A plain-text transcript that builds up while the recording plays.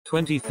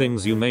20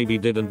 things you maybe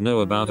didn't know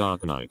about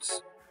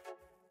Arknights.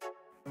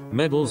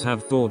 Medals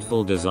have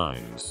thoughtful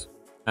designs.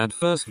 At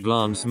first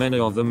glance, many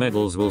of the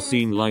medals will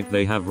seem like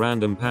they have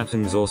random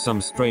patterns or some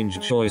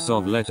strange choice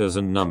of letters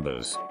and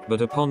numbers,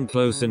 but upon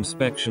close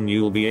inspection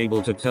you'll be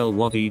able to tell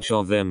what each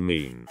of them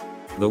mean.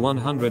 The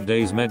 100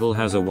 Days medal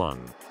has a 1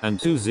 and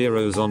 2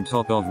 zeros on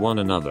top of one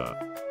another.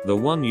 The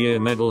 1 Year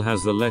medal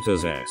has the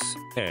letters S,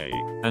 A,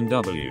 and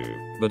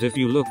W, but if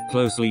you look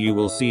closely you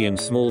will see in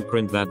small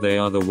print that they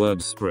are the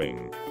words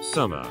spring,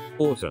 summer,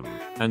 autumn,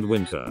 and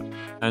winter.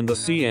 And the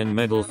CN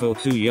medal for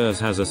 2 years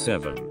has a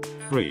 7,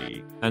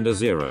 3, and a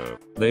 0.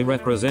 They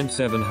represent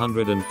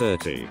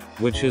 730,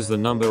 which is the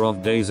number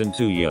of days in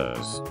 2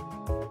 years.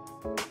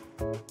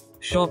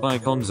 Shop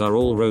icons are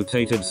all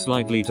rotated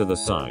slightly to the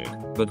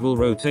side, but will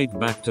rotate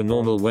back to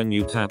normal when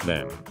you tap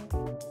them.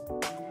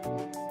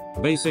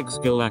 Basic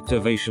skill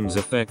activations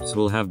effects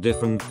will have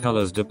different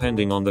colors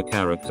depending on the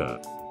character.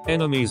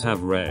 Enemies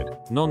have red,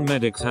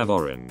 non-medics have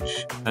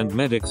orange, and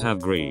medics have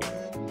green.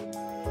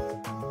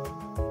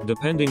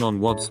 Depending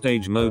on what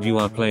stage mode you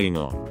are playing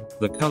on,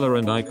 the color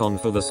and icon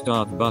for the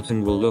start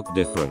button will look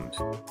different.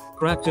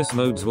 Practice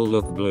modes will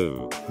look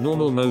blue,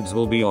 normal modes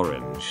will be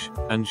orange,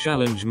 and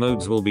challenge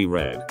modes will be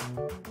red.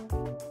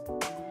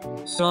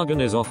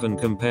 Sargon is often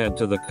compared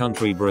to the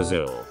country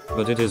Brazil,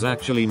 but it is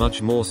actually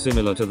much more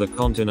similar to the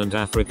continent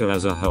Africa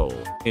as a whole,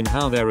 in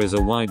how there is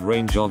a wide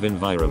range of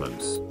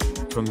environments.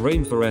 From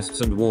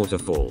rainforests and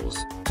waterfalls,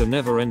 to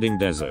never-ending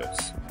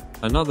deserts.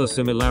 Another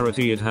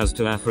similarity it has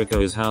to Africa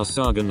is how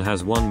Sargon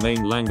has one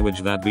main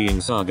language, that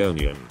being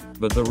Sargonian,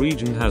 but the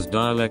region has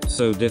dialects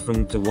so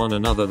different to one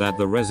another that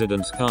the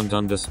residents can't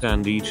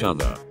understand each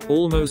other,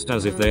 almost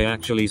as if they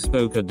actually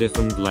spoke a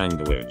different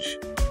language.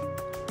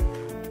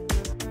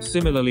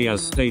 Similarly,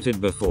 as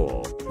stated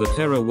before, the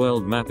Terra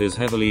world map is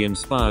heavily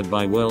inspired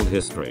by world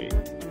history.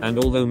 And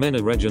although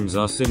many regions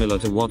are similar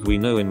to what we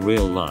know in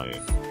real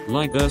life,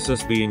 like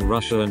Ursus being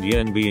Russia and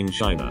Yen being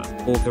China,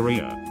 or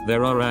Korea,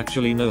 there are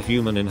actually no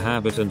human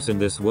inhabitants in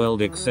this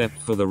world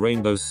except for the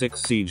Rainbow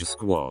Six Siege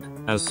Squad,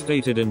 as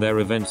stated in their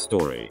event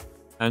story.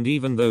 And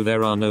even though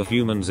there are no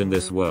humans in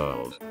this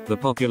world, the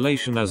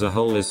population as a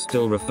whole is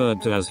still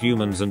referred to as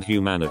humans and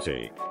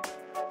humanity.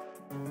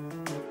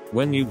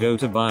 When you go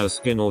to buy a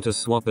skin or to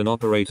swap an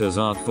operator's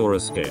art for a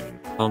skin,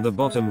 on the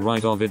bottom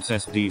right of its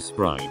SD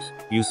sprite,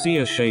 you see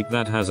a shape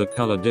that has a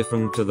color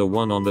different to the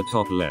one on the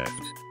top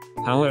left.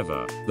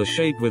 However, the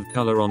shape with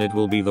color on it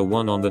will be the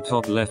one on the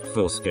top left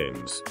for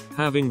skins,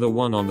 having the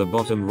one on the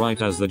bottom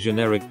right as the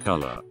generic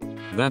color.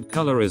 That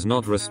color is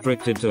not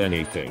restricted to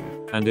anything,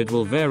 and it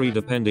will vary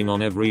depending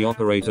on every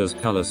operator's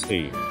color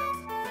scheme.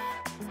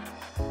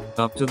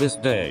 Up to this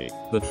day,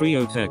 the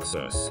trio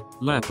Texas,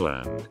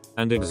 Lapland,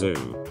 and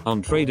Exu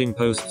on trading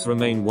posts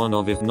remain one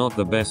of, if not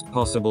the best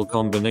possible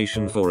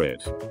combination for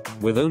it,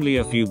 with only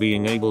a few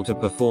being able to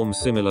perform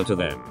similar to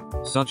them,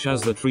 such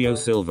as the trio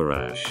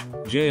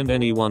Silverash, J, and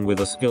anyone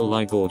with a skill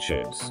like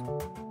Orchids.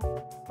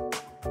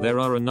 There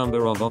are a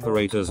number of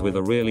operators with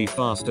a really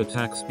fast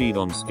attack speed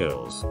on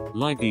skills,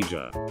 like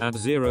Ija, at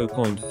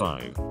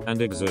 0.5, and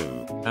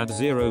Exu, at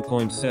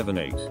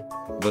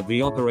 0.78. But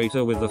the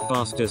operator with the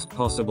fastest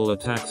possible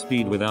attack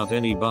speed without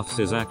any buffs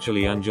is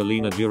actually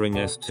Angelina during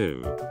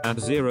S2, at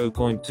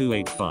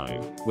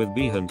 0.285, with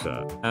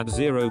B-Hunter, at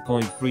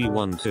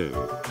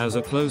 0.312, as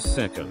a close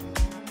second.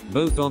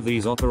 Both of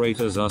these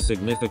operators are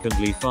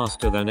significantly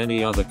faster than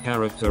any other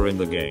character in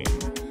the game.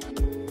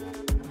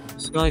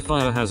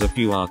 Skyfire has a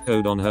QR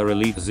code on her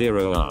Elite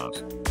Zero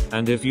art,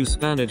 and if you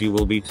scan it you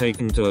will be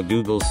taken to a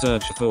Google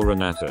search for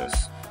Renatus.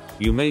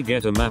 You may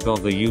get a map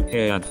of the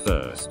UK at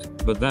first,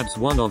 but that's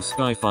one of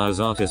Skyfire's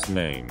artist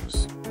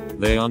names.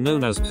 They are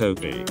known as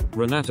Toki,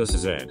 Renatus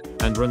Z,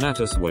 and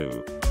Renatus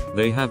Wu.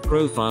 They have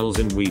profiles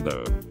in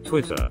Weibo,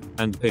 Twitter,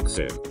 and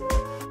Pixiv.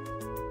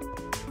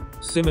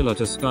 Similar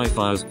to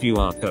Skyfire's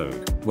QR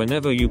code,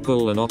 whenever you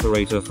pull an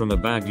operator from a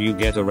bag you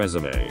get a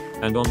resume,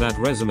 and on that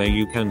resume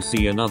you can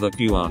see another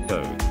QR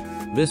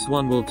code. This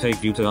one will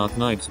take you to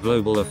Arknights'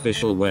 global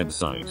official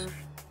website.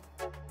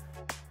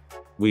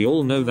 We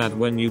all know that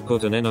when you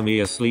put an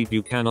enemy asleep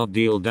you cannot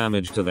deal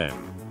damage to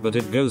them, but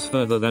it goes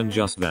further than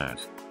just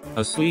that.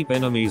 Asleep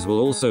enemies will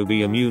also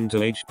be immune to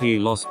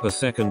HP loss per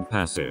second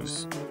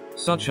passives,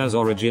 such as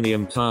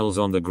Originium tiles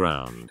on the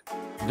ground.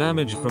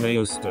 Damage from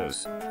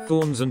Aeostas,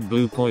 Thorns and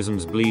Blue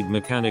Poison's bleed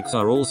mechanics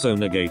are also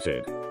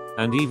negated,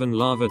 and even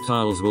lava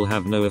tiles will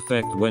have no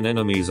effect when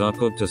enemies are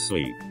put to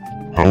sleep.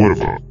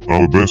 However,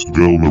 our best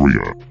girl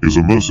Maria is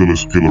a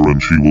merciless killer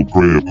and she will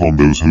prey upon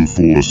those who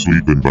fall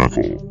asleep in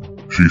battle.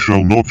 She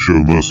shall not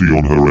show mercy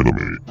on her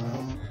enemy.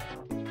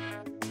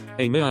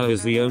 Amia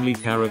is the only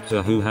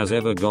character who has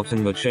ever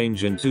gotten the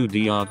change in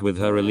 2D art with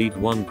her Elite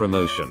 1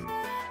 promotion,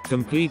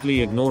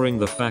 completely ignoring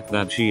the fact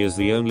that she is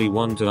the only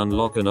one to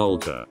unlock an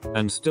altar,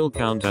 and still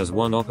count as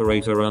one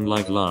operator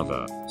unlike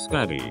Lava,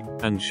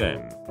 Skadi, and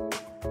Shen.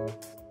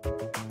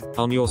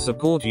 On your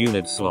support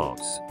unit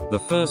slots, the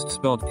first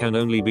spot can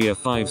only be a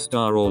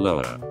 5-star or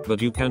lower, but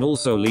you can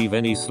also leave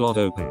any slot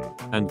open,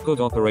 and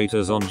put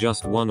operators on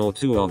just 1 or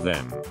 2 of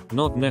them,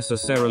 not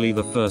necessarily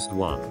the first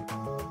one.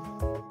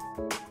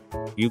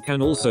 You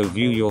can also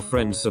view your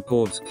friends'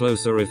 supports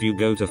closer if you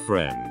go to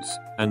friends,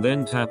 and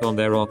then tap on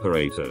their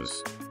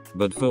operators.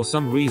 But for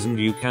some reason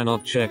you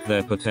cannot check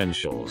their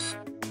potentials.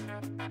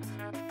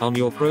 On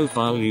your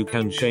profile you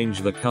can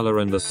change the color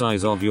and the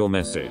size of your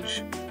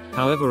message.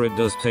 However, it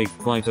does take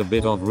quite a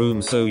bit of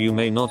room, so you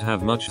may not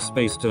have much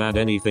space to add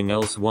anything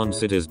else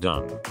once it is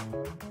done.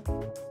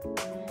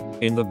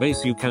 In the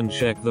base you can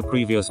check the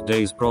previous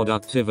day's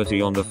productivity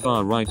on the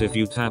far right if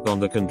you tap on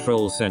the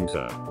control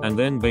center, and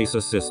then base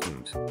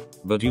assistant.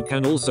 But you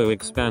can also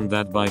expand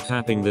that by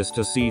tapping this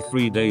to see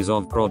 3 days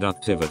of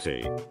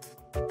productivity.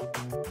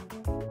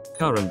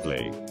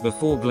 Currently,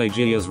 before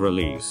Glagia's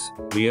release,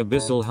 the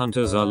Abyssal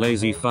Hunters are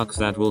lazy fucks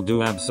that will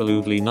do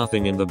absolutely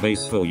nothing in the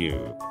base for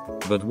you.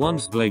 But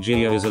once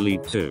Glagia is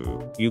Elite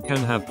 2, you can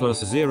have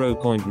plus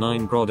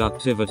 0.9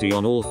 productivity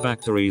on all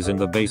factories in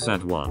the base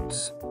at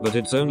once, but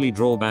its only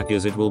drawback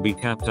is it will be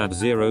capped at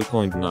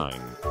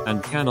 0.9,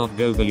 and cannot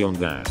go beyond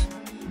that.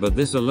 But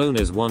this alone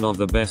is one of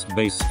the best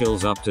base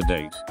skills up to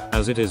date,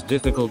 as it is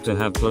difficult to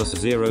have plus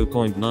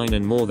 0.9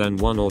 in more than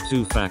 1 or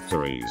 2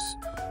 factories.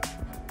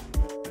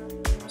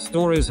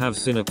 Stories have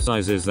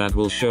synopsises that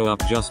will show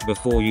up just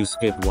before you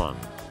skip one.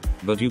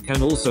 But you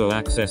can also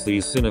access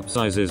these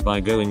synopsises by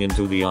going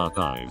into the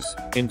archives,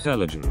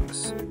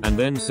 intelligence, and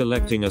then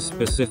selecting a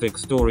specific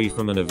story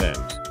from an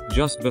event.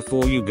 Just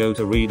before you go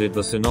to read it,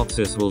 the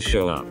synopsis will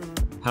show up.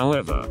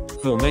 However,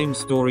 for main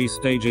story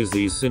stages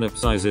these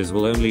synopsises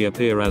will only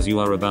appear as you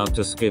are about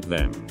to skip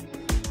them.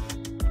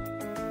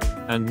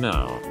 And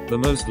now, the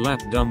most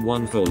lapdom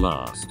one for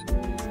last.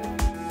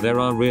 There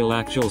are real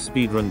actual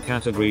speedrun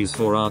categories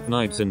for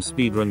Arknights in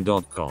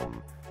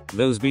speedrun.com.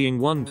 Those being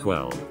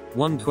 112,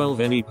 112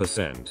 any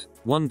percent,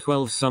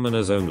 112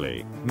 summoners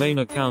only, main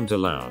account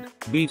allowed,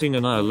 beating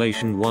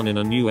Annihilation 1 in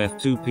a new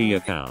F2P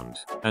account,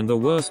 and the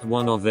worst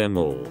one of them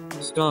all,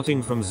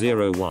 starting from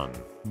 01,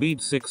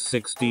 beat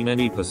 616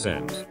 any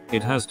percent.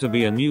 It has to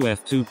be a new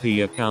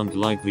F2P account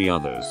like the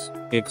others,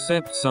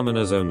 except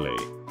summoners only.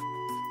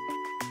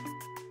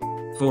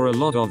 For a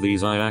lot of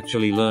these I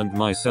actually learned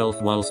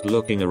myself whilst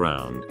looking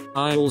around.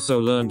 I also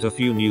learned a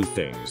few new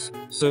things,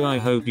 so I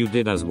hope you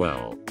did as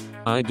well.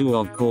 I do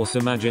of course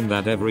imagine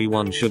that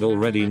everyone should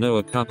already know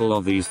a couple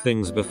of these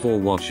things before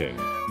watching,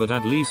 but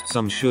at least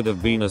some should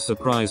have been a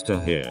surprise to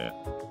hear.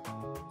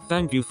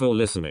 Thank you for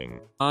listening.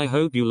 I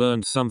hope you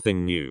learned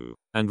something new,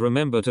 and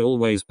remember to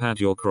always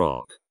pat your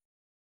croc.